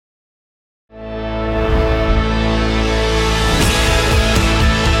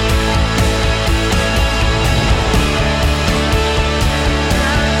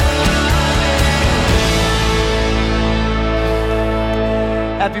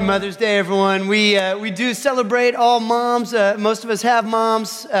Mother's Day, everyone. We do celebrate all moms. Most of us have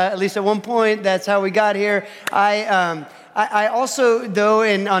moms, at least at one point. That's how we got here. I also, though,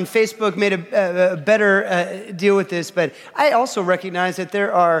 and on Facebook made a better deal with this, but I also recognize that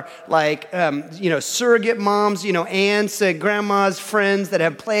there are surrogate moms, aunts, grandmas, friends that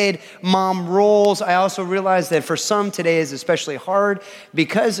have played mom roles. I also realize that for some today is especially hard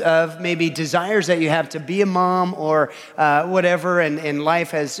because of maybe desires that you have to be a mom or whatever, and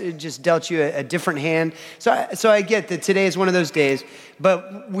life has just dealt you a different hand. So I get that today is one of those days,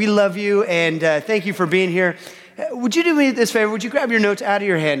 but we love you and thank you for being here. Would you do me this favor? Would you grab your notes out of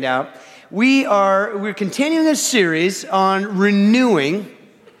your handout? We're continuing this series on renewing,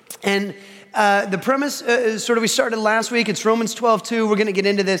 and the premise we started last week. It's Romans 12:2. We're going to get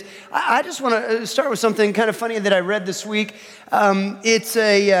into this. I just want to start with something kind of funny that I read this week.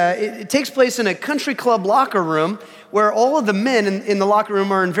 It takes place in a country club locker room where all of the men in the locker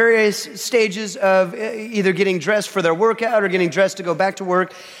room are in various stages of either getting dressed for their workout or getting dressed to go back to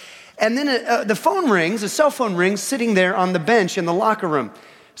work. And then the phone rings, a cell phone rings, sitting there on the bench in the locker room.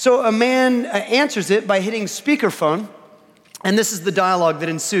 So a man answers it by hitting speakerphone, and this is the dialogue that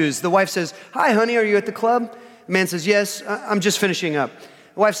ensues. The wife says, "Hi, honey, are you at the club?" The man says, "Yes, I'm just finishing up."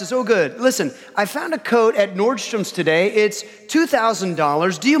 The wife says, "Oh, good. Listen, I found a coat at Nordstrom's today. It's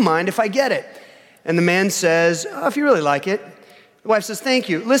 $2,000. Do you mind if I get it?" And the man says, "Oh, if you really like it." The wife says, "Thank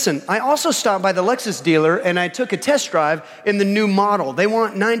you. Listen, I also stopped by the Lexus dealer and I took a test drive in the new model. They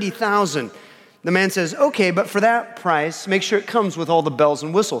want $90,000. The man says, "Okay, but for that price, make sure it comes with all the bells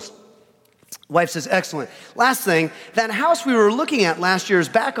and whistles." The wife says, "Excellent. Last thing, that house we were looking at last year is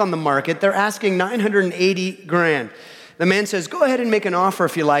back on the market. They're asking $980,000. The man says, "Go ahead and make an offer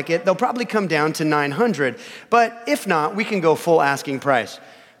if you like it. They'll probably come down to $900,000. But if not, we can go full asking price."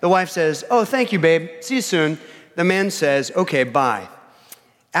 The wife says, "Oh, thank you, babe. See you soon." The man says, "Okay, bye."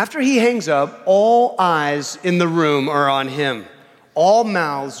 After he hangs up, all eyes in the room are on him. All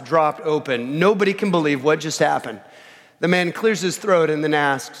mouths dropped open. Nobody can believe what just happened. The man clears his throat and then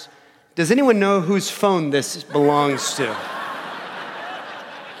asks, "Does anyone know whose phone this belongs to?"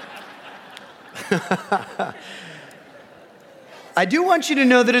 I do want you to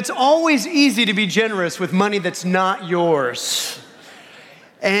know that it's always easy to be generous with money that's not yours.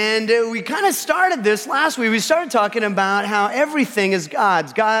 And we kind of started this last week. We started talking about how everything is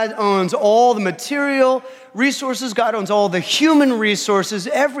God's. God owns all the material resources. God owns all the human resources.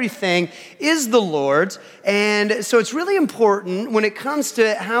 Everything is the Lord's. And so it's really important when it comes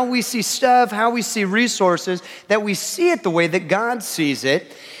to how we see stuff, how we see resources, that we see it the way that God sees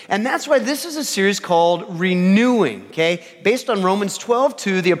it. And that's why this is a series called Renewing, okay? Based on Romans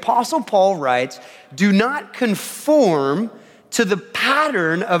 12:2, the Apostle Paul writes, "Do not conform to the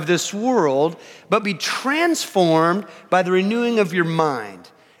pattern of this world, but be transformed by the renewing of your mind.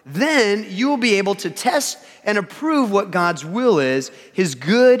 Then you will be able to test and approve what God's will is, his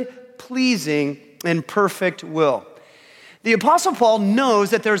good, pleasing, and perfect will." The Apostle Paul knows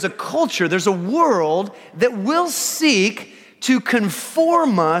that there's a culture, there's a world that will seek to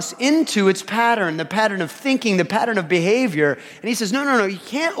conform us into its pattern, the pattern of thinking, the pattern of behavior. And he says, no, you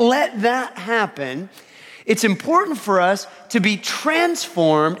can't let that happen. It's important for us to be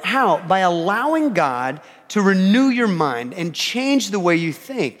transformed. How? By allowing God to renew your mind and change the way you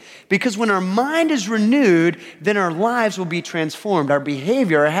think. Because when our mind is renewed, then our lives will be transformed. Our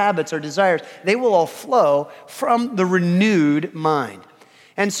behavior, our habits, our desires, they will all flow from the renewed mind.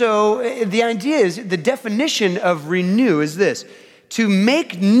 And so the idea is, the definition of renew is this: to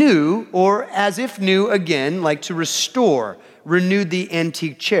make new, or as if new again, like to restore, renew the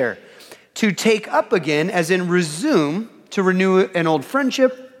antique chair. To take up again, as in resume, to renew an old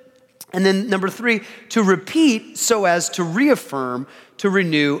friendship. And then number 3, to repeat so as to reaffirm, to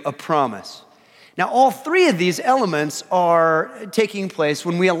renew a promise. Now, all 3 of these elements are taking place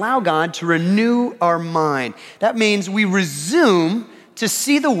when we allow God to renew our mind. That means we resume to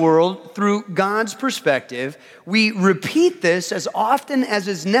see the world through God's perspective. We repeat this as often as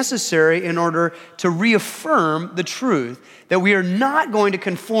is necessary in order to reaffirm the truth that we are not going to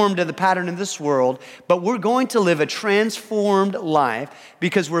conform to the pattern of this world, but we're going to live a transformed life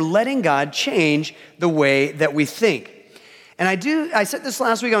because we're letting God change the way that we think. And I said this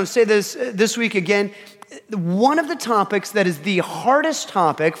last week, I'm going to say this week again. One of the topics that is the hardest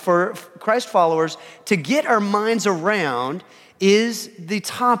topic for Christ followers to get our minds around is the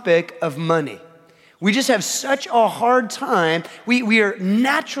topic of money. We just have such a hard time. We are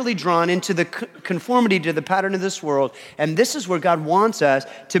naturally drawn into the conformity to the pattern of this world, and this is where God wants us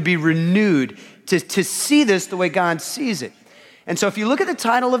to be renewed, to see this the way God sees it. And so if you look at the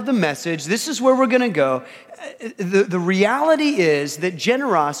title of the message, this is where we're going to go. The reality is that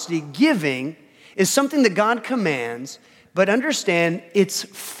generosity, giving, is something that God commands, but understand it's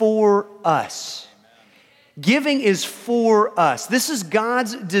for us. Giving is for us. This is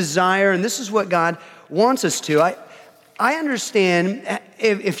God's desire, and this is what God wants us to. I understand,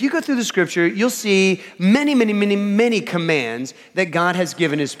 if you go through the scripture, you'll see many commands that God has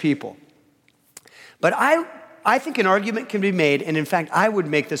given his people. But I think an argument can be made, and in fact, I would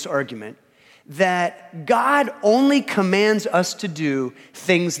make this argument, that God only commands us to do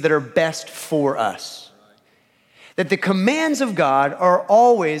things that are best for us. That the commands of God are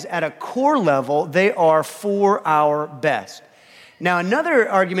always, at a core level, they are for our best. Now, another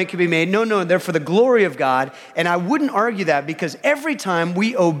argument could be made, no, they're for the glory of God, and I wouldn't argue that because every time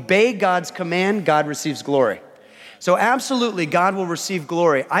we obey God's command, God receives glory. So absolutely, God will receive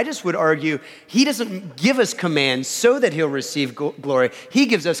glory. I just would argue he doesn't give us commands so that he'll receive glory. He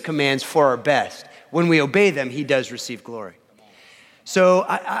gives us commands for our best. When we obey them, he does receive glory. So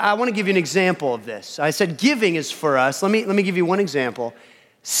I want to give you an example of this. I said giving is for us. Let me give you one example.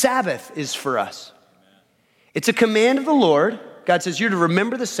 Sabbath is for us. It's a command of the Lord. God says you're to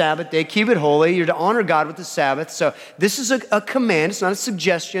remember the Sabbath day, keep it holy. You're to honor God with the Sabbath. So this is a command. It's not a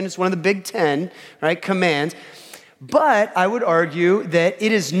suggestion. It's one of the big 10, right, commands. But I would argue that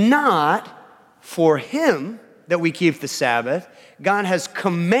it is not for him that we keep the Sabbath. God has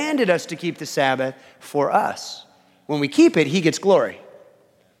commanded us to keep the Sabbath for us. When we keep it, he gets glory.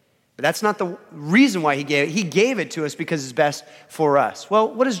 But that's not the reason why he gave it. He gave it to us because it's best for us.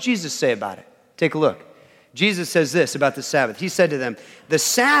 Well, what does Jesus say about it? Take a look. Jesus says this about the Sabbath. He said to them, the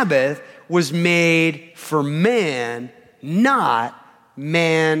Sabbath was made for man, not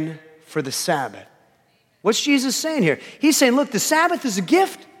man for the Sabbath. What's Jesus saying here? He's saying, look, the Sabbath is a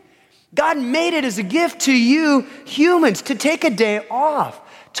gift. God made it as a gift to you humans to take a day off,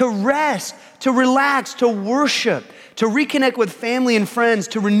 to rest, to relax, to worship, to reconnect with family and friends,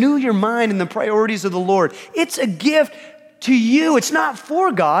 to renew your mind in the priorities of the Lord. It's a gift to you. It's not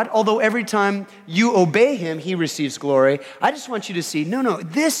for God, although every time you obey him, he receives glory. I just want you to see, no,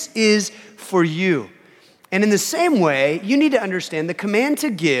 this is for you. And in the same way, you need to understand the command to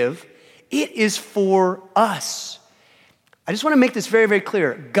give, it is for us. I just want to make this very, very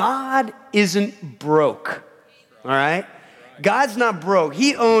clear. God isn't broke, all right? God's not broke.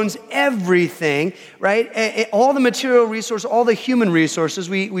 He owns everything, right? All the material resources, all the human resources.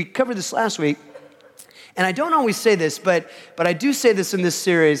 We covered this last week. And I don't always say this, but I do say this in this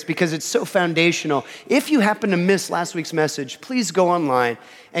series because it's so foundational. If you happen to miss last week's message, please go online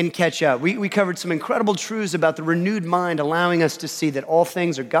and catch up. We covered some incredible truths about the renewed mind, allowing us to see that all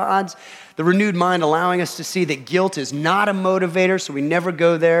things are God's. The renewed mind allowing us to see that guilt is not a motivator, so we never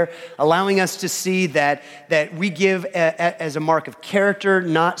go there. Allowing us to see that we give as a mark of character,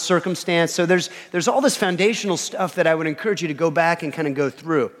 not circumstance. So there's all this foundational stuff that I would encourage you to go back and kind of go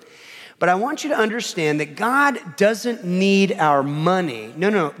through. But I want you to understand that God doesn't need our money.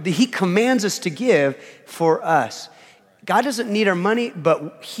 No. He commands us to give for us. God doesn't need our money,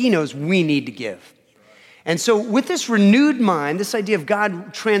 but he knows we need to give. And so with this renewed mind, this idea of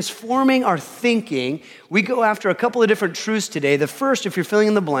God transforming our thinking, we go after a couple of different truths today. The first, if you're filling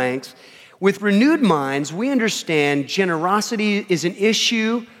in the blanks, with renewed minds, we understand generosity is an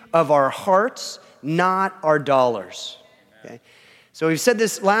issue of our hearts, not our dollars. Okay? So we've said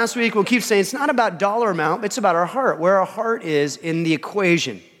this last week, we'll keep saying it's not about dollar amount, it's about our heart, where our heart is in the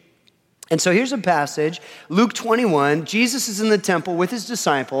equation. And so here's a passage, Luke 21, Jesus is in the temple with his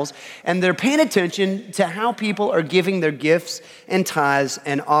disciples, and they're paying attention to how people are giving their gifts and tithes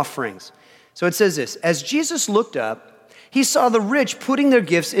and offerings. So it says this, as Jesus looked up, he saw the rich putting their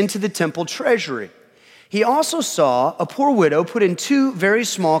gifts into the temple treasury. He also saw a poor widow put in 2 very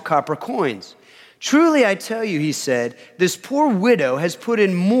small copper coins. Truly, I tell you, he said, this poor widow has put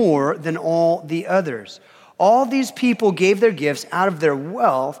in more than all the others. All these people gave their gifts out of their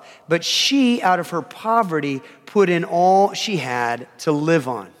wealth, but she, out of her poverty, put in all she had to live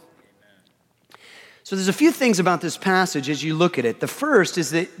on. So there's a few things about this passage as you look at it. The first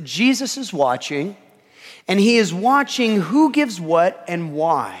is that Jesus is watching, and he is watching who gives what and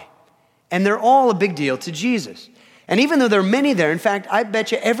why. And they're all a big deal to Jesus. And even though there are many there, in fact, I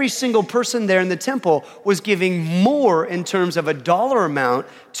bet you every single person there in the temple was giving more in terms of a dollar amount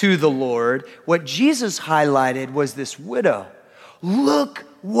to the Lord. What Jesus highlighted was this widow. Look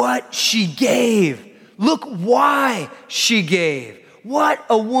what she gave. Look why she gave. What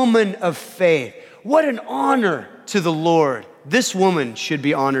a woman of faith. What an honor to the Lord. This woman should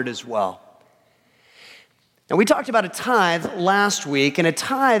be honored as well. Now, we talked about a tithe last week, and a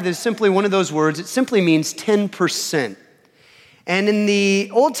tithe is simply one of those words. It simply means 10%. And in the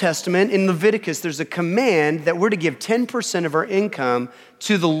Old Testament, in Leviticus, there's a command that we're to give 10% of our income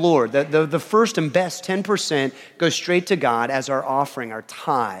to the Lord. The first and best 10% goes straight to God as our offering, our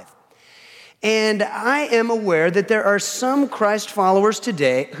tithe. And I am aware that there are some Christ followers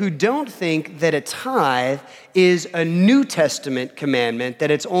today who don't think that a tithe is a New Testament commandment,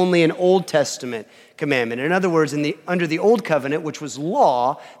 that it's only an Old Testament commandment. In other words, under the Old Covenant, which was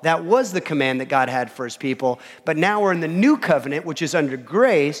law, that was the command that God had for his people. But now we're in the New Covenant, which is under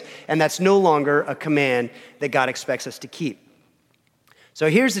grace, and that's no longer a command that God expects us to keep. So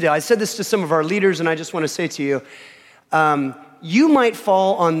here's the deal. I said this to some of our leaders, and I just want to say to you, you might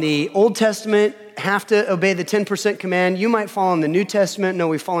fall on the Old Testament, have to obey the 10% command. You might fall on the New Testament. No,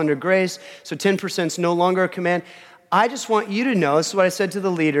 we fall under grace, so 10% is no longer a command. I just want you to know, this is what I said to the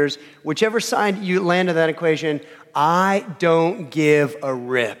leaders, whichever side you land on that equation, I don't give a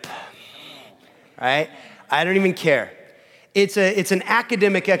rip, right? I don't even care. It's an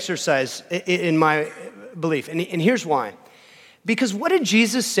academic exercise in my belief, and here's why. Because what did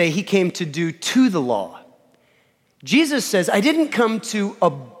Jesus say he came to do to the law? Jesus says, I didn't come to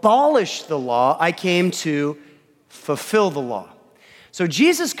abolish the law, I came to fulfill the law. So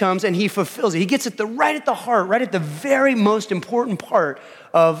Jesus comes and he fulfills it. He gets it right at the heart, right at the very most important part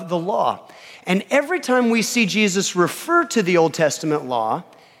of the law. And every time we see Jesus refer to the Old Testament law,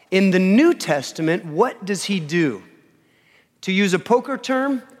 in the New Testament, what does he do? To use a poker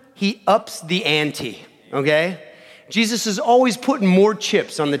term, he ups the ante, okay? Jesus is always putting more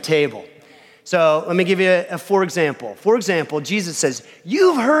chips on the table. So let me give you a for example. For example, Jesus says,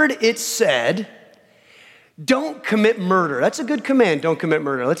 you've heard it said, don't commit murder. That's a good command, don't commit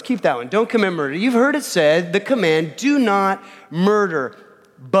murder. Let's keep that one, don't commit murder. You've heard it said, the command, do not murder.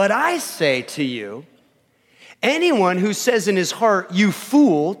 But I say to you, anyone who says in his heart, you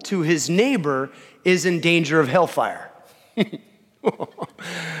fool, to his neighbor is in danger of hellfire.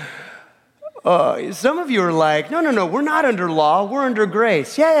 Some of you are like, no, we're not under law, we're under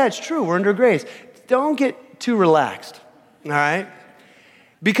grace. Yeah, it's true, we're under grace. Don't get too relaxed, all right?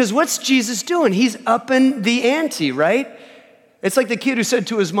 Because what's Jesus doing? He's upping the ante, right? It's like the kid who said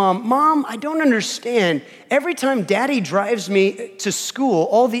to his mom, Mom, I don't understand. Every time Daddy drives me to school,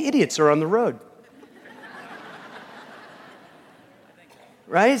 all the idiots are on the road.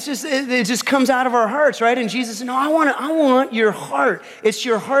 Right? It just comes out of our hearts, right? And Jesus said, no, I want your heart. It's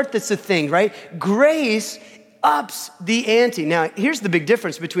your heart that's the thing, right? Grace ups the ante. Now, here's the big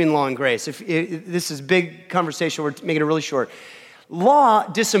difference between law and grace. This is a big conversation, we're making it really short. Law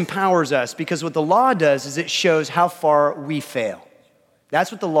disempowers us because what the law does is it shows how far we fail.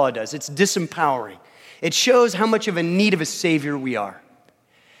 That's what the law does. It's disempowering. It shows how much of a need of a Savior we are.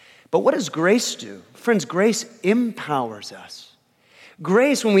 But what does grace do? Friends, grace empowers us.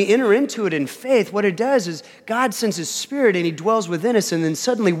 Grace, when we enter into it in faith, what it does is God sends his Spirit and he dwells within us, and then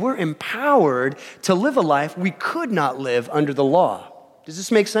suddenly we're empowered to live a life we could not live under the law. Does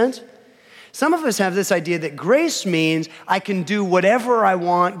this make sense? Some of us have this idea that grace means I can do whatever I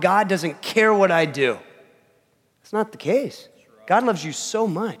want. God doesn't care what I do. That's not the case. God loves you so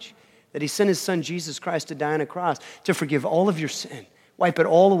much that he sent his son, Jesus Christ, to die on a cross to forgive all of your sin, wipe it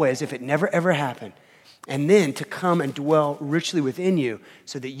all away as if it never, ever happened, and then to come and dwell richly within you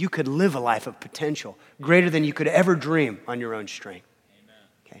so that you could live a life of potential greater than you could ever dream on your own strength.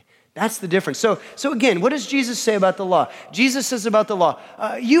 That's the difference. So again, what does Jesus say about the law? Jesus says about the law,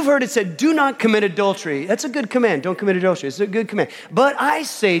 you've heard it said, do not commit adultery. That's a good command. Don't commit adultery. It's a good command. But I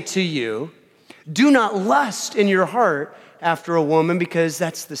say to you, do not lust in your heart after a woman, because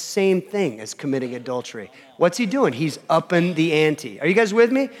that's the same thing as committing adultery. What's he doing? He's upping the ante. Are you guys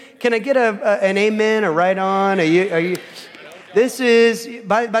with me? Can I get an amen, a right on? Are you? This is,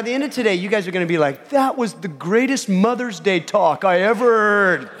 by the end of today, you guys are going to be like, that was the greatest Mother's Day talk I ever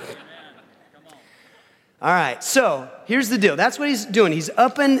heard. All right, so here's the deal. That's what he's doing. He's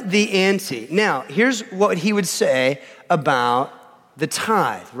upping the ante. Now, here's what he would say about the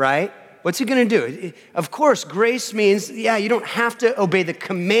tithe, right? What's he going to do? Of course, grace means, you don't have to obey the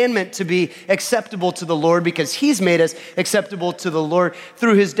commandment to be acceptable to the Lord because he's made us acceptable to the Lord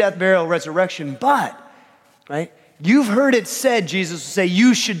through his death, burial, resurrection. But, right, you've heard it said, Jesus will say,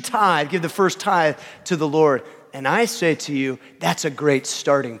 you should tithe, give the first tithe to the Lord. And I say to you, that's a great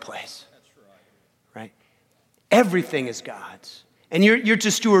starting place. Everything is God's. And you're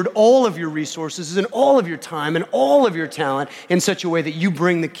to steward all of your resources and all of your time and all of your talent in such a way that you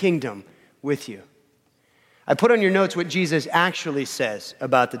bring the kingdom with you. I put on your notes what Jesus actually says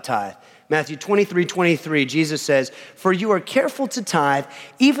about the tithe. Matthew 23:23, Jesus says, for you are careful to tithe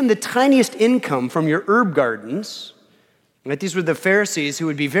even the tiniest income from your herb gardens, Right? These were the Pharisees who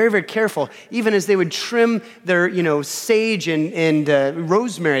would be very, very careful. Even as they would trim their, sage and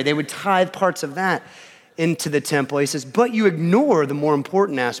rosemary, they would tithe parts of that into the temple. He says, but you ignore the more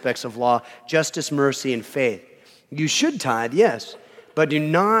important aspects of law, justice, mercy, and faith. You should tithe, yes, but do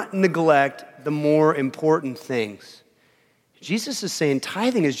not neglect the more important things. Jesus is saying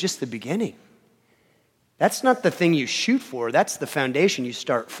tithing is just the beginning. That's not the thing you shoot for. That's the foundation you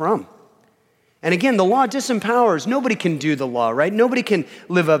start from. And again, the law disempowers. Nobody can do the law, right? Nobody can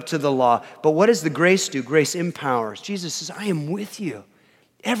live up to the law. But what does the grace do? Grace empowers. Jesus says, I am with you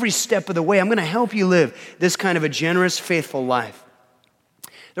every step of the way. I'm going to help you live this kind of a generous, faithful life.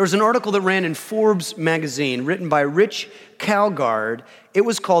 There was an article that ran in Forbes magazine written by Rich Calgard. It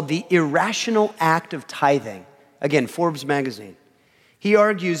was called The Irrational Act of Tithing. Again, Forbes magazine. He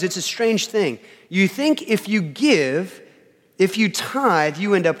argues it's a strange thing. You think if you give, if you tithe,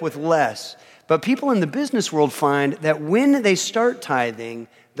 you end up with less. But people in the business world find that when they start tithing,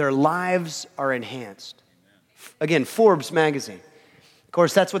 their lives are enhanced. Again, Forbes magazine. Of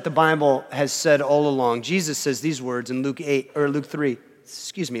course, that's what the Bible has said all along. Jesus says these words in Luke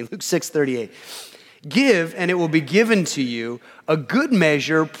 6:38. Give, and it will be given to you. A good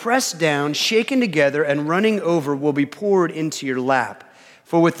measure, pressed down, shaken together, and running over will be poured into your lap.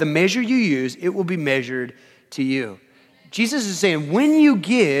 For with the measure you use, it will be measured to you. Jesus is saying, when you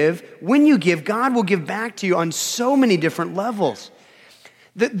give, God will give back to you on so many different levels.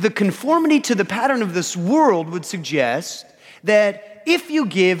 The conformity to the pattern of this world would suggest that if you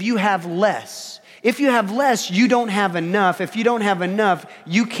give, you have less. If you have less, you don't have enough. If you don't have enough,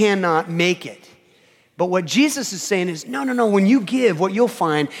 you cannot make it. But what Jesus is saying is, no. When you give, what you'll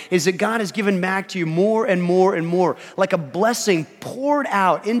find is that God has given back to you more and more and more, like a blessing poured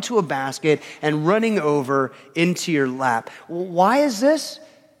out into a basket and running over into your lap. Why is this?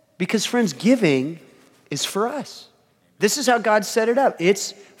 Because, friends, giving is for us. This is how God set it up.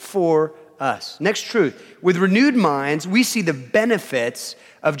 It's for us. Next truth. With renewed minds, we see the benefits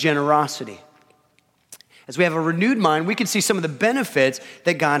of generosity. As we have a renewed mind, we can see some of the benefits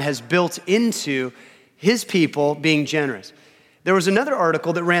that God has built into His people being generous. There was another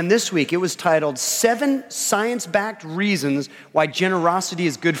article that ran this week. It was titled 7 Science-Backed Reasons Why Generosity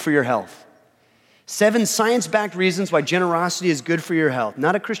is Good for Your Health. 7 science-backed reasons why generosity is good for your health.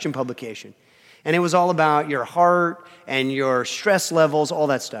 Not a Christian publication. And it was all about your heart and your stress levels, all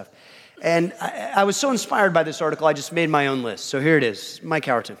that stuff. And I was so inspired by this article, I just made my own list. So here it is, Mike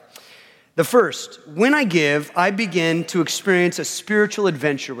Howerton. The first, when I give, I begin to experience a spiritual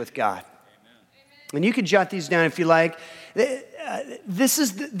adventure with God. And you can jot these down if you like. This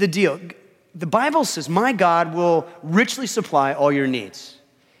is the deal. The Bible says, my God will richly supply all your needs.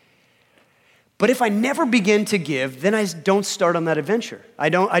 But if I never begin to give, then I don't start on that adventure. I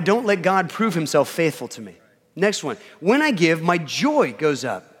don't let God prove Himself faithful to me. Next one, when I give, my joy goes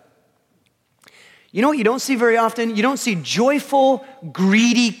up. You know what you don't see very often? You don't see joyful,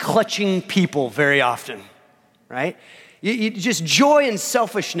 greedy, clutching people very often, right? Just joy and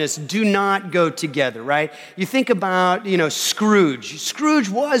selfishness do not go together, right? You think about, Scrooge. Scrooge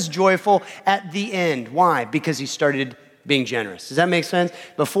was joyful at the end. Why? Because he started being generous. Does that make sense?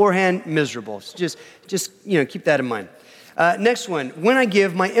 Beforehand, miserable. Just keep that in mind. Next one, when I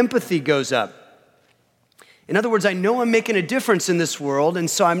give, my empathy goes up. In other words, I know I'm making a difference in this world, and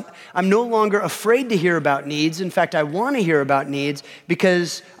so I'm no longer afraid to hear about needs. In fact, I want to hear about needs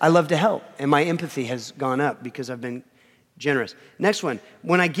because I love to help, and my empathy has gone up because I've been generous. Next one,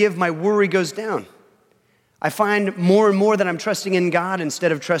 when I give, my worry goes down. I find more and more that I'm trusting in God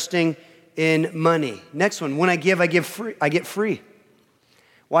instead of trusting in money. Next one, when I give, I get free.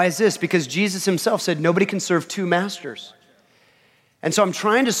 Why is this? Because Jesus Himself said nobody can serve 2 masters. And so I'm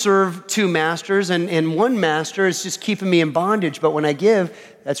trying to serve 2 masters, and one master is just keeping me in bondage, but when I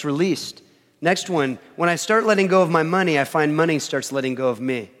give, that's released. Next one, when I start letting go of my money, I find money starts letting go of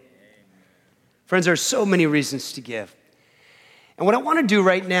me. Friends, there are so many reasons to give. And what I want to do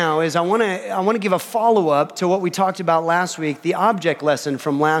right now is I want to give a follow-up to what we talked about last week. The object lesson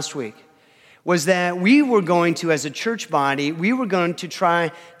from last week was that we were going to, as a church body, we were going to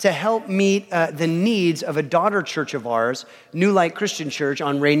try to help meet the needs of a daughter church of ours, New Light Christian Church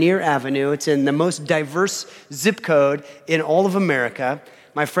on Rainier Avenue. It's in the most diverse zip code in all of America.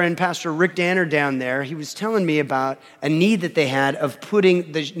 My friend, Pastor Rick Danner down there, he was telling me about a need that they had of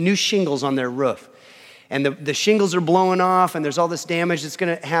putting the new shingles on their roof. And the shingles are blowing off, and there's all this damage that's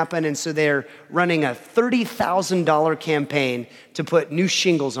going to happen. And so they're running a $30,000 campaign to put new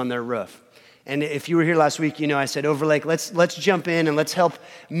shingles on their roof. And if you were here last week, I said, Overlake, let's jump in and let's help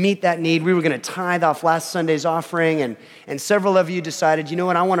meet that need. We were going to tithe off last Sunday's offering, and several of you decided, you know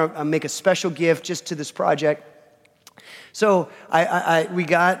what, I want to make a special gift just to this project. So we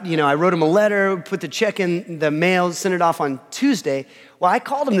got, I wrote him a letter, put the check in the mail, sent it off on Tuesday. Well, I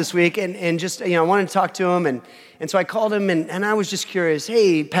called him this week and just, I wanted to talk to him. And so I called him and I was just curious,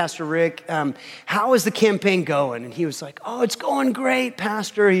 hey, Pastor Rick, how is the campaign going? And he was like, oh, it's going great,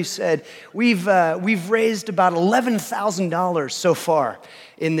 Pastor. He said, we've raised about $11,000 so far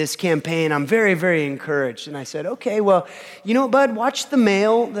in this campaign. I'm very, very encouraged. And I said, okay, well, bud, watch the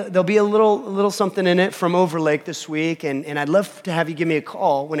mail. There'll be a little something in it from Overlake this week. And I'd love to have you give me a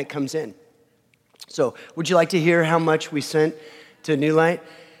call when it comes in. So would you like to hear how much we sent to New Light?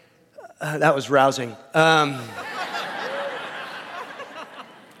 That was rousing.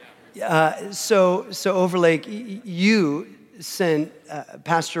 So Overlake, you sent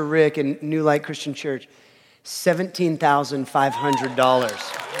Pastor Rick and New Light Christian Church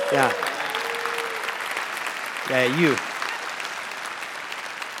 $17,500. Yeah, you.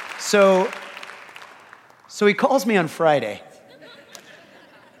 So he calls me on Friday,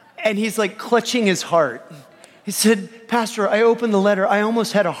 and he's like clutching his heart. He said, Pastor, I opened the letter. I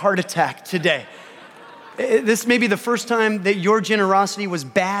almost had a heart attack today. This may be the first time that your generosity was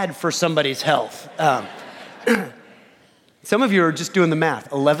bad for somebody's health. Some of you are just doing the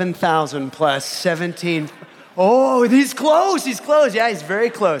math. 11,000 plus 17. Oh, he's close. Yeah, he's very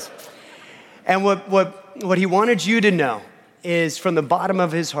close. And what he wanted you to know is from the bottom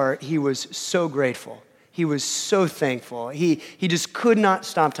of his heart, he was so grateful. He was so thankful. He just could not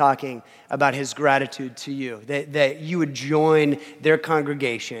stop talking about his gratitude to you, that you would join their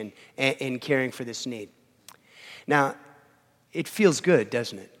congregation in caring for this need. Now, it feels good,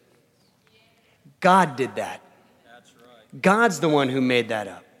 doesn't it? God did that. That's right. God's the one who made that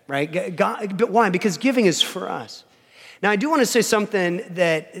up, right? God, but why? Because giving is for us. Now, I do want to say something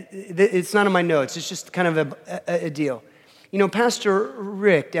that it's not in my notes. It's just kind of a deal. Pastor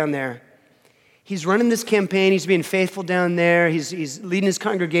Rick down there, he's running this campaign. He's being faithful down there. He's leading his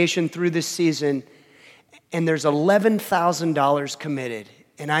congregation through this season. And there's $11,000 committed.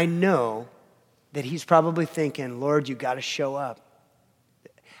 And I know that he's probably thinking, Lord, you got to show up.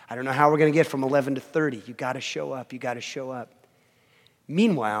 I don't know how we're going to get from 11 to 30. You got to show up. You got to show up.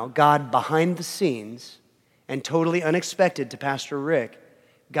 Meanwhile, God behind the scenes and totally unexpected to Pastor Rick,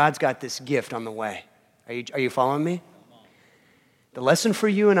 God's got this gift on the way. Are you following me? The lesson for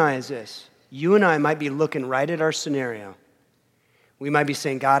you and I is this. You and I might be looking right at our scenario. We might be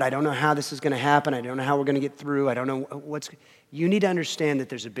saying, God, I don't know how this is going to happen. I don't know how we're going to get through. I don't know what's... You need to understand that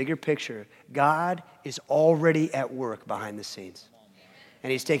there's a bigger picture. God is already at work behind the scenes.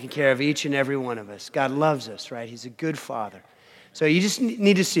 And he's taking care of each and every one of us. God loves us, right? He's a good father. So you just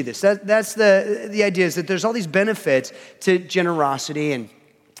need to see this. That's the idea, is that there's all these benefits to generosity. And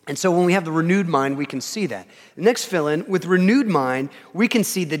so when we have the renewed mind, we can see that. The next fill-in, with renewed mind, we can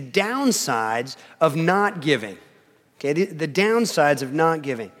see the downsides of not giving. Okay, the downsides of not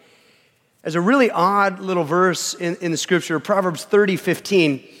giving. There's a really odd little verse in the scripture, Proverbs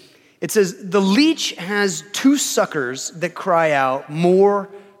 30:15. It says, the leech has two suckers that cry out, more,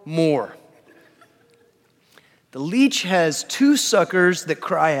 more. The leech has two suckers that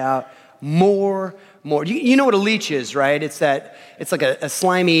cry out, more, more. You know what a leech is, right? It's like a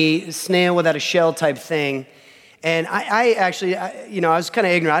slimy snail without a shell type thing. And I actually, I was kind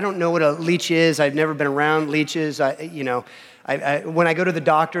of ignorant. I don't know what a leech is. I've never been around leeches. When I go to the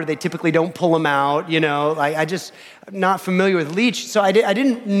doctor, they typically don't pull them out. I'm not familiar with leech. So I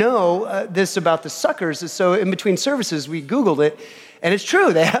didn't know this about the suckers. So in between services, we Googled it. And it's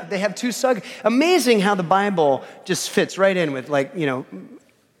true. They have two suckers. Amazing how the Bible just fits right in with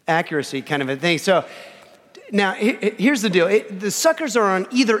accuracy kind of a thing. So now, here's the deal. The suckers are on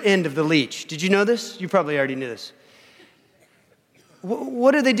either end of the leech. Did you know this? You probably already knew this.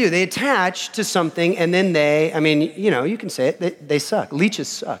 What do? They attach to something, and then you can say it. They suck. Leeches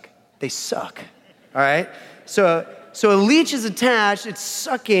suck. They suck. All right? So a leech is attached. It's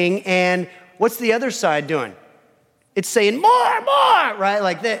sucking, and what's the other side doing? It's saying, more, more, right?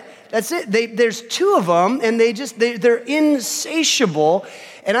 Like that. That's it. There's two of them, and they're insatiable.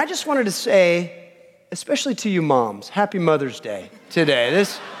 And I just wanted to say, especially to you moms, happy Mother's Day today.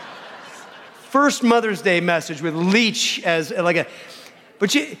 This first Mother's Day message with leech as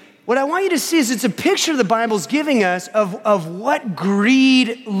what I want you to see is it's a picture the Bible's giving us of what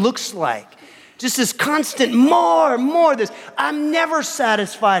greed looks like. Just this constant more, this, I'm never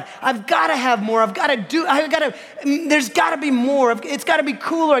satisfied. I've got to have more. There's got to be more. It's got to be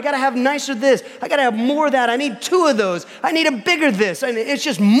cooler. I got to have nicer this. I got to have more of that. I need two of those. I need a bigger this. It's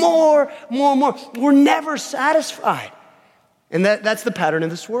just more. We're never satisfied. And that's the pattern of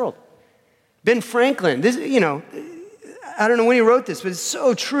this world. Ben Franklin, I don't know when he wrote this, but it's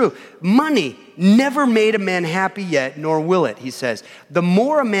so true. Money never made a man happy yet, nor will it, he says. The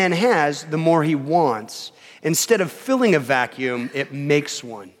more a man has, the more he wants. Instead of filling a vacuum, it makes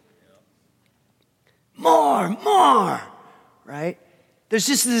one. More, right? There's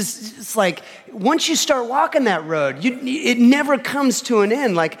just this, it's like, once you start walking that road, it never comes to an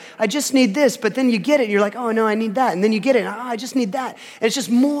end. Like, I just need this, but then you get it, and you're like, oh, no, I need that. And then you get it, oh, I just need that. And it's just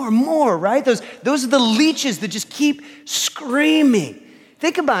more, right? Those are the leeches that just keep screaming.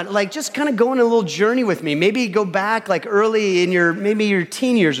 Think about it, like just kind of go on a little journey with me. Maybe go back like early in your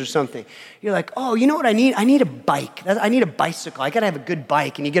teen years or something. You're like, oh, you know what I need? I need a bike. I need a bicycle. I got to have a good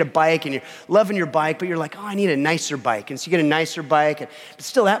bike. And you get a bike and you're loving your bike, but you're like, oh, I need a nicer bike. And so you get a nicer bike, but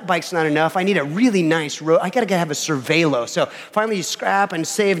still that bike's not enough. I need a really nice road. I got to have a Cervelo. So finally you scrap and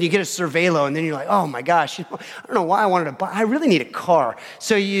save and you get a Cervelo. And then you're like, oh my gosh, I don't know why I wanted a bike. I really need a car.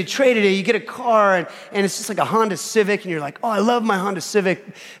 So you traded it, you get a car and it's just like a Honda Civic. And you're like, oh, I love my Honda Civic.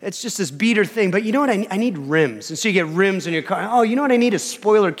 It's just this beater thing. But you know what? I need rims. And so you get rims in your car. Oh, you know what? I need a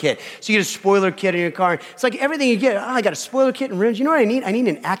spoiler kit. So you get a spoiler kit in your car. It's like everything you get. Oh, I got a spoiler kit and rims. You know what I need? I need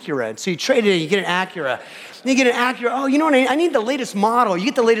an Acura. And so you trade it and you get an Acura. And you get an Acura. Oh, you know what I need the latest model. You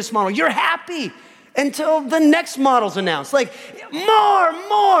get the latest model. You're happy until the next model's announced. Like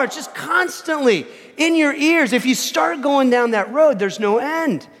more, just constantly in your ears. If you start going down that road, there's no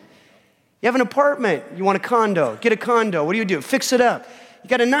end. You have an apartment. You want a condo. Get a condo. What do? Fix it up. You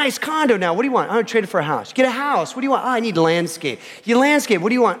got a nice condo now. What do you want? I'm going to trade it for a house. Get a house. What do you want? Oh, I need landscape. You landscape. What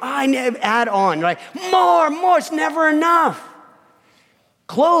do you want? Oh, I need add on. You're like, more. It's never enough.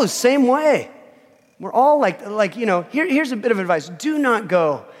 Clothes, same way. We're all like here's a bit of advice. Do not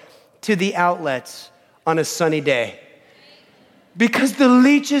go to the outlets on a sunny day because the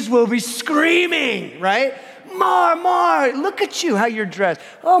leeches will be screaming, right? More. Look at you, how you're dressed.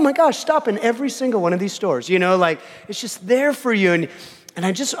 Oh my gosh, stop in every single one of these stores. It's just there for you. And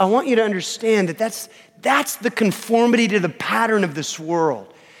I want you to understand that that's the conformity to the pattern of this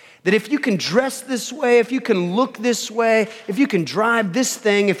world. That if you can dress this way, if you can look this way, if you can drive this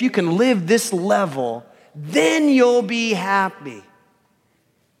thing, if you can live this level, then you'll be happy.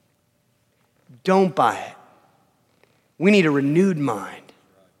 Don't buy it. We need a renewed mind.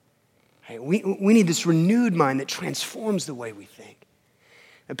 We need this renewed mind that transforms the way we think.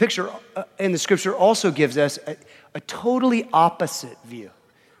 A picture in the scripture also gives us a totally opposite view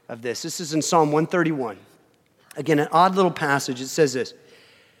of this. This is in Psalm 131. Again, an odd little passage. It says this: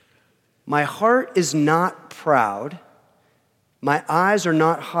 my heart is not proud. My eyes are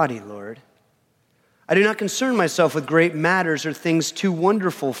not haughty, Lord. I do not concern myself with great matters or things too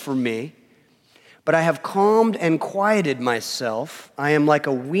wonderful for me. But I have calmed and quieted myself. I am like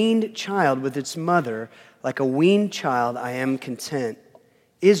a weaned child with its mother. Like a weaned child, I am content.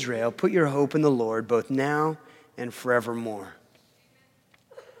 Israel, put your hope in the Lord, both now and forevermore.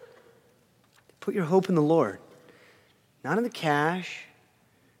 Put your hope in the Lord. Not in the cash,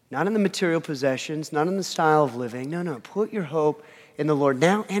 not in the material possessions, not in the style of living. No. Put your hope in the Lord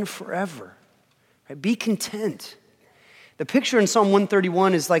now and forever. Right? Be content. The picture in Psalm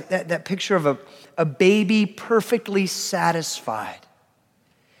 131 is like that picture of a baby perfectly satisfied.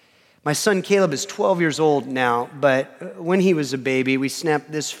 My son Caleb is 12 years old now, but when he was a baby, we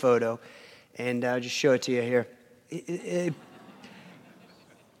snapped this photo, and I'll just show it to you here.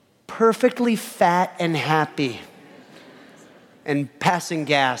 Perfectly fat and happy, and passing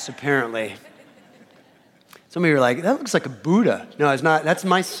gas, apparently. Some of you are like, that looks like a Buddha. No, it's not. That's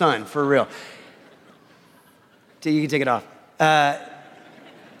my son, for real. You can take it off.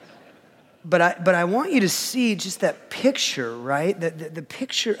 But I want you to see just that picture, right? The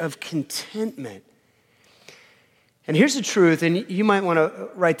picture of contentment. And here's the truth, and you might want to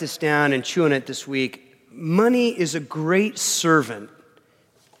write this down and chew on it this week. Money is a great servant,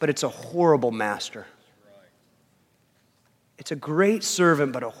 but it's a horrible master. It's a great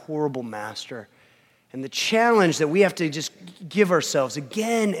servant, but a horrible master. And the challenge that we have to just give ourselves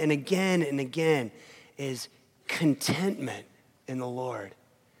again and again and again is contentment in the Lord.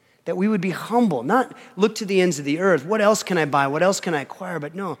 That we would be humble, not look to the ends of the earth. What else can I buy? What else can I acquire?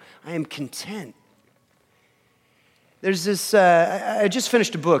 But no, I am content. There's this, I just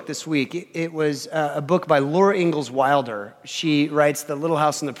finished a book this week. It was a book by Laura Ingalls Wilder. She writes the Little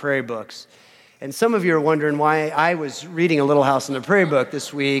House on the Prairie books. And some of you are wondering why I was reading a Little House on the Prairie book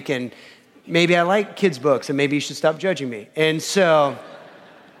this week, and maybe I like kids' books, and maybe you should stop judging me. And so,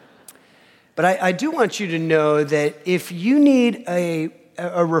 but I do want you to know that if you need a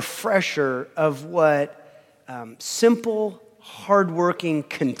refresher of what simple, hardworking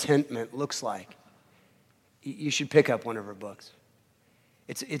contentment looks like, you should pick up one of her books.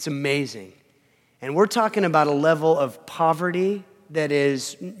 It's amazing. And we're talking about a level of poverty that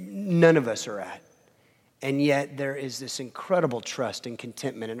is none of us are at. And yet there is this incredible trust and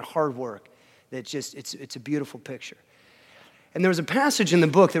contentment and hard work that just, it's a beautiful picture. And there was a passage in the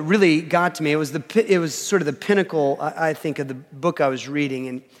book that really got to me. It was sort of the pinnacle, I think, of the book I was reading.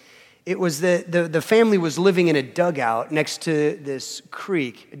 And it was the family was living in a dugout next to this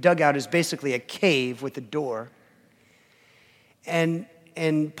creek. A dugout is basically a cave with a door. And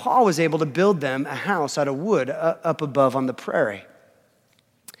Paul was able to build them a house out of wood up above on the prairie.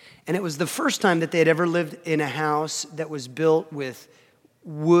 And it was the first time that they had ever lived in a house that was built with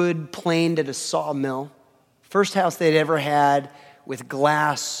wood planed at a sawmill. First house they'd ever had with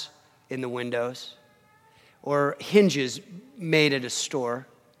glass in the windows or hinges made at a store.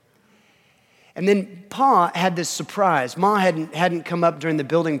 And then Pa had this surprise. Ma hadn't come up during the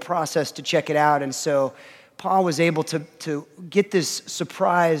building process to check it out, and so Pa was able to get this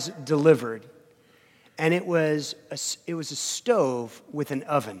surprise delivered. And it was a stove with an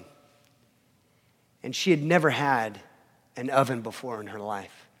oven. And she had never had an oven before in her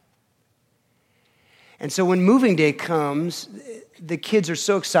life. And so when moving day comes, the kids are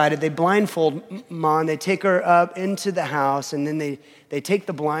so excited. They blindfold Ma, and they take her up into the house, and then they take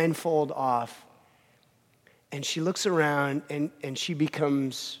the blindfold off. And she looks around, and she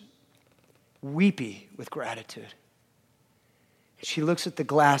becomes weepy with gratitude. And she looks at the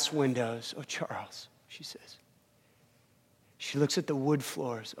glass windows. "Oh, Charles," she says. She looks at the wood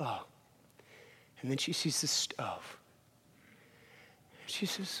floors. "Oh." And then she sees the stove. She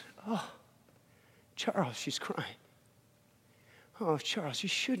says, "Oh, Charles," she's crying. "Oh, Charles, you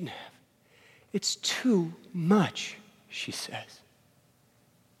shouldn't have. It's too much," she says.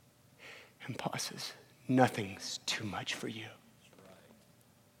 And Pa says, "Nothing's too much for you."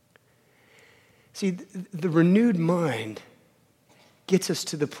 See, the renewed mind gets us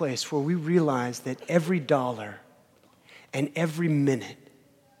to the place where we realize that every dollar and every minute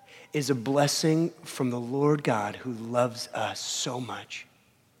is a blessing from the Lord God who loves us so much.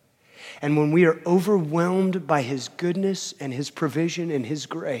 And when we are overwhelmed by his goodness and his provision and his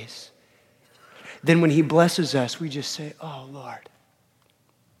grace, then when he blesses us, we just say, "Oh,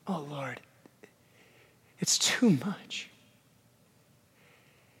 Lord, it's too much."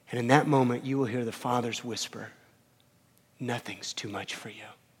 And in that moment, you will hear the Father's whisper, "Nothing's too much for you.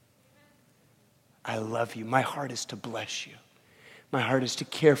 I love you. My heart is to bless you. My heart is to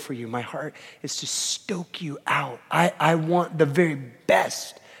care for you. My heart is to stoke you out. I want the very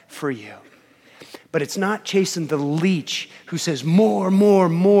best for you." But it's not chasing the leech who says more,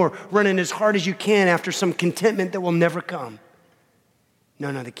 running as hard as you can after some contentment that will never come.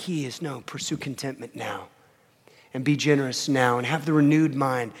 No, the key is pursue contentment now. And be generous now and have the renewed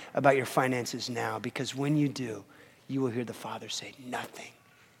mind about your finances now, because when you do, you will hear the Father say,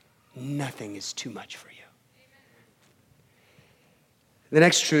 nothing is too much for you. The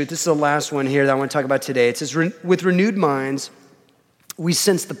next truth, this is the last one here that I want to talk about today. It says, with renewed minds, we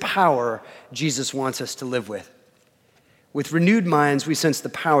sense the power Jesus wants us to live with. With renewed minds, we sense the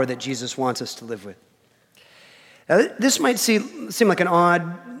power that Jesus wants us to live with. Now, this might seem like an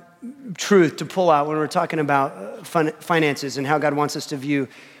odd truth to pull out when we're talking about finances and how God wants us to view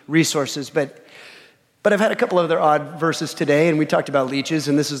resources, but I've had a couple of other odd verses today, and we talked about leeches,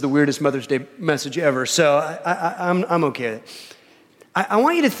 and this is the weirdest Mother's Day message ever, so I'm okay with it. I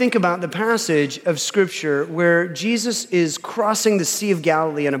want you to think about the passage of Scripture where Jesus is crossing the Sea of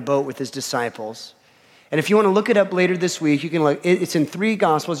Galilee on a boat with his disciples. And if you want to look it up later this week, you can look. It's in 3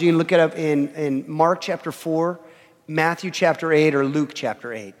 Gospels. You can look it up in Mark chapter 4, Matthew chapter 8, or Luke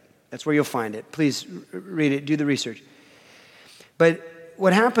chapter 8. That's where you'll find it. Please read it. Do the research. But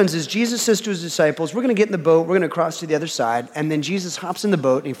what happens is Jesus says to his disciples, "We're going to get in the boat. We're going to cross to the other side." And then Jesus hops in the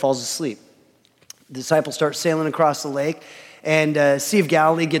boat and he falls asleep. The disciples start sailing across the lake. And Sea of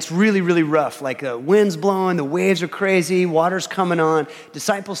Galilee gets really, really rough. Like the wind's blowing, the waves are crazy, water's coming on.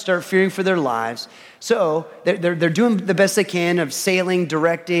 Disciples start fearing for their lives. So they're doing the best they can of sailing,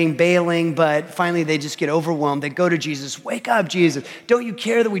 directing, bailing, but finally they just get overwhelmed. They go to Jesus, "Wake up, Jesus. Don't you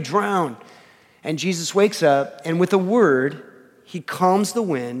care that we drown?" And Jesus wakes up, and with a word, he calms the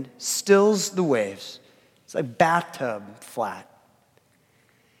wind, stills the waves. It's like bathtub flat.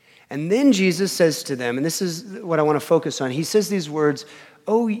 And then Jesus says to them, and this is what I want to focus on. He says these words,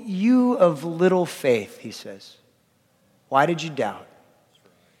 "Oh, you of little faith," he says. "Why did you doubt?"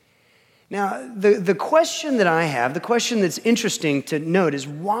 Now, the question that I have, the question that's interesting to note is,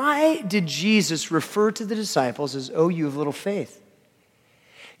 why did Jesus refer to the disciples as, "Oh, you of little faith"?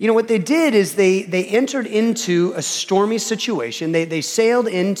 You know, what they did is they entered into a stormy situation. They sailed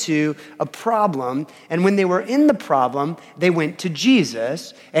into a problem, and when they were in the problem, they went to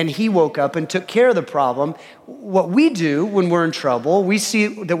Jesus, and he woke up and took care of the problem. What we do when we're in trouble, we see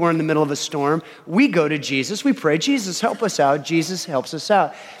that we're in the middle of a storm, we go to Jesus, we pray, Jesus, help us out. Jesus helps us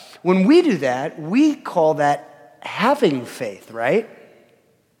out. When we do that, we call that having faith, right?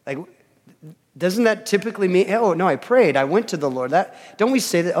 Like, doesn't that typically mean, oh, no, I prayed, I went to the Lord? Don't we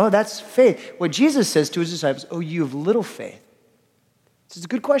say that, oh, that's faith? What Jesus says to his disciples, oh, you have little faith. This is a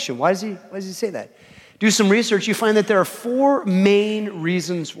good question. Why does he say that? Do some research, you find that there are 4 main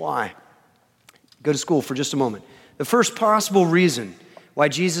reasons why. Go to school for just a moment. The first possible reason why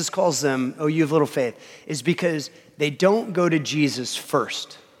Jesus calls them, oh, you have little faith, is because they don't go to Jesus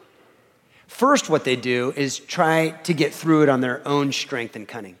first. First, what they do is try to get through it on their own strength and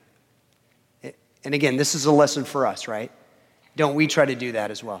cunning. And again, this is a lesson for us, right? Don't we try to do that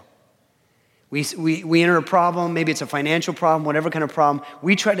as well? We enter a problem, maybe it's a financial problem, whatever kind of problem,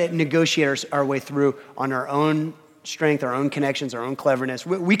 we try to negotiate our way through on our own strength, our own connections, our own cleverness.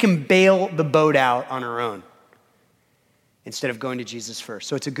 We can bail the boat out on our own instead of going to Jesus first.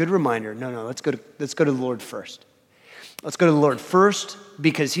 So it's a good reminder, no, let's go to the Lord first. Let's go to the Lord first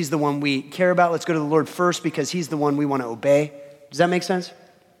because he's the one we care about. Let's go to the Lord first because he's the one we want to obey. Does that make sense?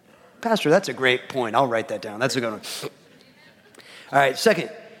 Pastor, that's a great point. I'll write that down. That's a good one. All right,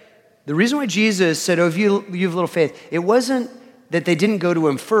 second, the reason why Jesus said, oh, if you have little faith, it wasn't that they didn't go to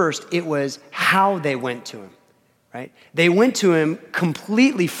him first, it was how they went to him, right? They went to him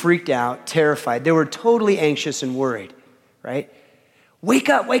completely freaked out, terrified. They were totally anxious and worried, right? Wake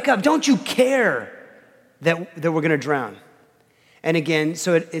up, don't you care that we're going to drown? And again,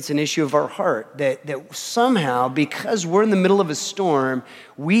 so it's an issue of our heart that somehow, because we're in the middle of a storm,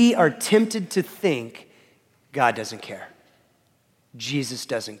 we are tempted to think God doesn't care. Jesus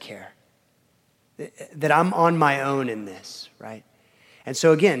doesn't care. That I'm on my own in this, right? And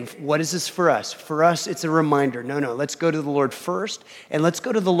so again, what is this for us? For us, it's a reminder. No, let's go to the Lord first, and let's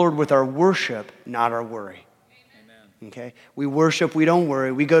go to the Lord with our worship, not our worry. Okay? We worship, we don't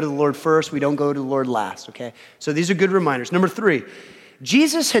worry. We go to the Lord first, we don't go to the Lord last, okay? So these are good reminders. Number 3,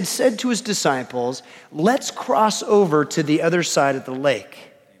 Jesus had said to his disciples, let's cross over to the other side of the lake.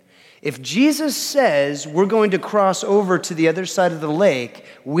 If Jesus says we're going to cross over to the other side of the lake,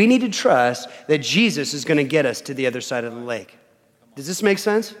 we need to trust that Jesus is going to get us to the other side of the lake. Does this make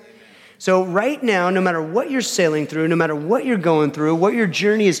sense? So right now, no matter what you're sailing through, no matter what you're going through, what your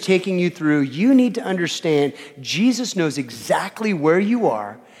journey is taking you through, you need to understand Jesus knows exactly where you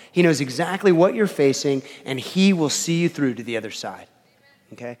are. He knows exactly what you're facing, and he will see you through to the other side.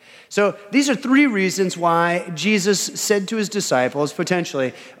 Okay? So these are 3 reasons why Jesus said to his disciples,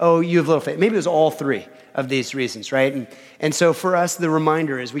 potentially, oh, you have little faith. Maybe it was all 3 of these reasons, right? And so for us, the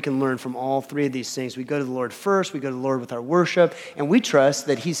reminder is we can learn from all 3 of these things. We go to the Lord first, we go to the Lord with our worship, and we trust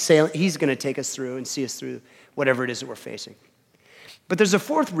that he's going to take us through and see us through whatever it is that we're facing. But there's a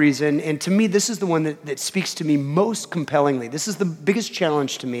 4th reason, and to me, this is the one that speaks to me most compellingly. This is the biggest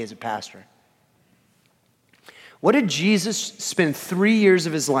challenge to me as a pastor. What did Jesus spend 3 years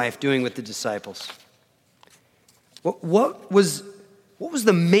of his life doing with the disciples? What was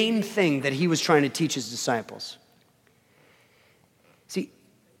the main thing that he was trying to teach his disciples? See,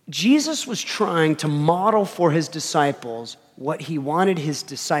 Jesus was trying to model for his disciples what he wanted his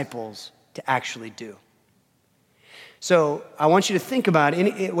disciples to actually do. So I want you to think about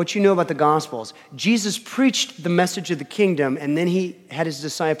what you know about the Gospels. Jesus preached the message of the kingdom, and then he had his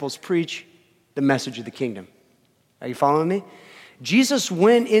disciples preach the message of the kingdom. Are you following me? Jesus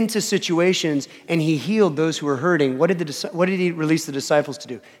went into situations and he healed those who were hurting. What did he release the disciples to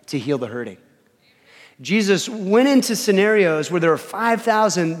do? To heal the hurting. Jesus went into scenarios where there were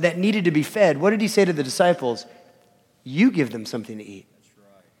 5,000 that needed to be fed. What did he say to the disciples? You give them something to eat. That's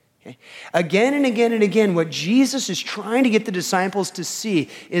right. Okay? Again and again and again, what Jesus is trying to get the disciples to see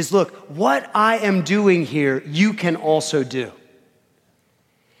is, look, what I am doing here, you can also do.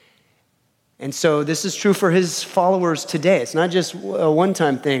 And so this is true for his followers today. It's not just a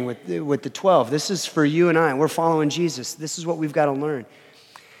one-time thing with the 12. This is for you and I. We're following Jesus. This is what we've got to learn.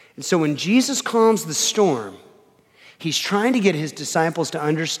 And so when Jesus calms the storm, he's trying to get his disciples to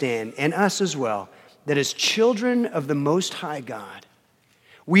understand, and us as well, that as children of the Most High God,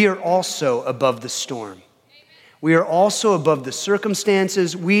 we are also above the storm. We are also above the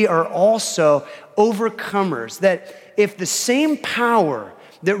circumstances. We are also overcomers. That if the same power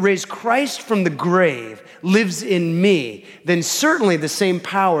that raised Christ from the grave lives in me, then certainly the same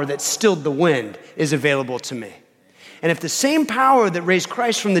power that stilled the wind is available to me. And if the same power that raised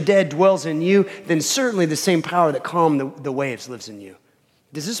Christ from the dead dwells in you, then certainly the same power that calmed the waves lives in you.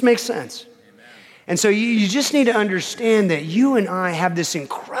 Does this make sense? And so you just need to understand that you and I have this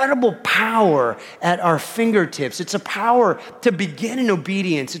incredible power at our fingertips. It's a power to begin in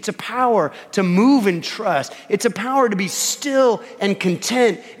obedience. It's a power to move in trust. It's a power to be still and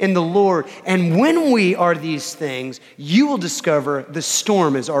content in the Lord. And when we are these things, you will discover the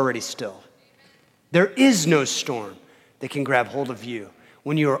storm is already still. There is no storm that can grab hold of you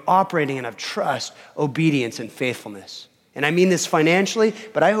when you are operating in trust, obedience, and faithfulness. And I mean this financially,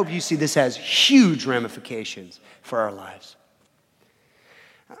 but I hope you see this has huge ramifications for our lives.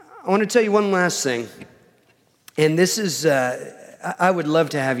 I want to tell you one last thing. And this is, I would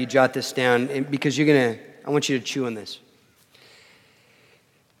love to have you jot this down because I want you to chew on this.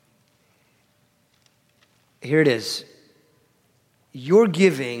 Here it is. Your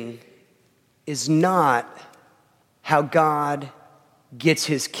giving is not how God gets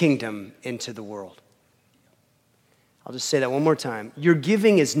his kingdom into the world. I'll just say that one more time. Your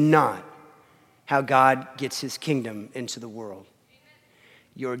giving is not how God gets his kingdom into the world.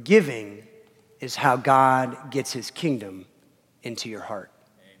 Your giving is how God gets his kingdom into your heart.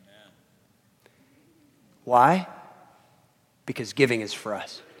 Amen. Why? Because giving is for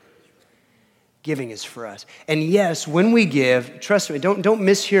us. Giving is for us. And yes, when we give, trust me, don't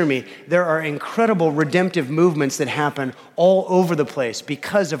mishear me, there are incredible redemptive movements that happen all over the place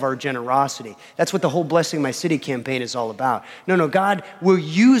because of our generosity. That's what the whole Blessing My City campaign is all about. No, God will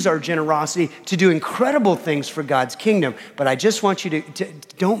use our generosity to do incredible things for God's kingdom, but I just want you to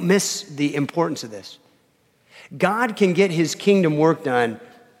don't miss the importance of this. God can get his kingdom work done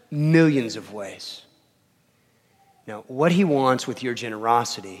millions of ways. Now, what he wants with your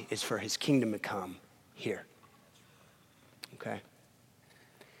generosity is for his kingdom to come here. Okay?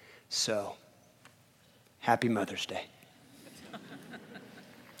 So, happy Mother's Day.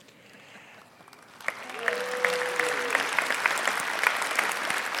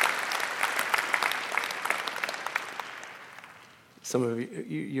 Some of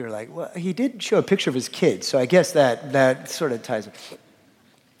you're like, well, he did show a picture of his kids, so I guess that sort of ties it.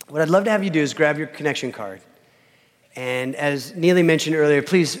 What I'd love to have you do is grab your connection card. And as Neely mentioned earlier,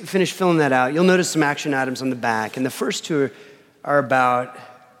 please finish filling that out. You'll notice some action items on the back. And the first two are about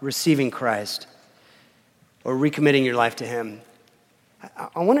receiving Christ or recommitting your life to him.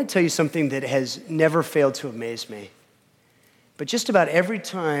 I want to tell you something that has never failed to amaze me. But just about every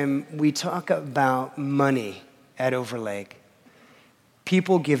time we talk about money at Overlake,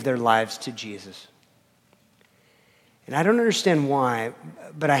 people give their lives to Jesus. And I don't understand why,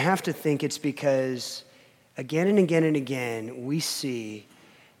 but I have to think it's because again and again and again, we see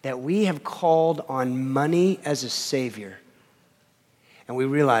that we have called on money as a savior, and we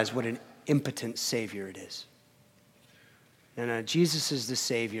realize what an impotent savior it is. No, Jesus is the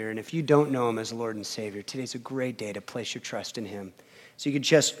savior, and if you don't know him as Lord and Savior, today's a great day to place your trust in him. So you can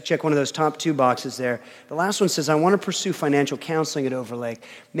just check one of those top two boxes there. The last one says, I want to pursue financial counseling at Overlake.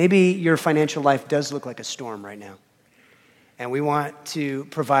 Maybe your financial life does look like a storm right now, and we want to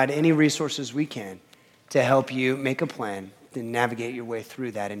provide any resources we can to help you make a plan to navigate your way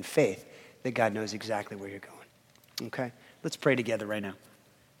through that in faith that God knows exactly where you're going. Okay? Let's pray together right now.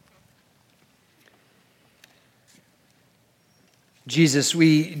 Jesus,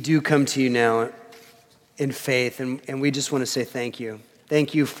 we do come to you now in faith, and we just want to say thank you.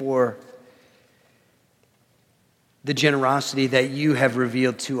 Thank you for the generosity that you have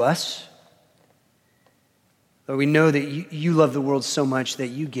revealed to us. Lord, we know that you love the world so much that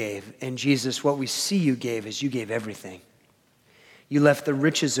you gave. And Jesus, what we see you gave is you gave everything. You left the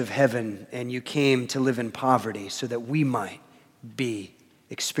riches of heaven and you came to live in poverty so that we might be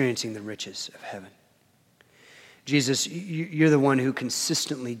experiencing the riches of heaven. Jesus, you're the one who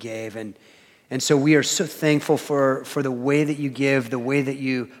consistently gave. And so we are so thankful for the way that you give, the way that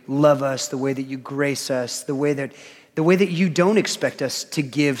you love us, the way that you grace us, the way that you don't expect us to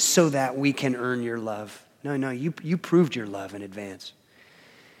give so that we can earn your love. No, you proved your love in advance.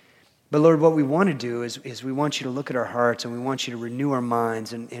 But Lord, what we want to do is we want you to look at our hearts and we want you to renew our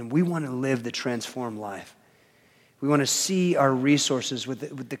minds and we want to live the transformed life. We want to see our resources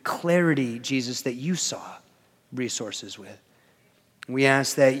with the clarity, Jesus, that you saw resources with. We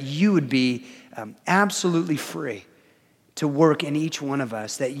ask that you would be absolutely free to work in each one of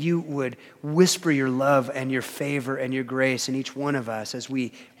us, that you would whisper your love and your favor and your grace in each one of us as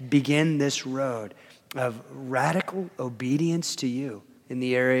we begin this road of radical obedience to you in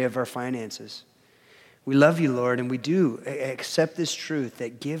the area of our finances. We love you, Lord, and we do accept this truth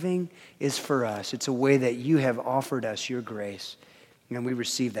that giving is for us. It's a way that you have offered us your grace, and we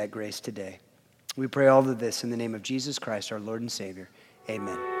receive that grace today. We pray all of this in the name of Jesus Christ, our Lord and Savior.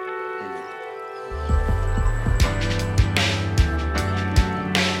 Amen.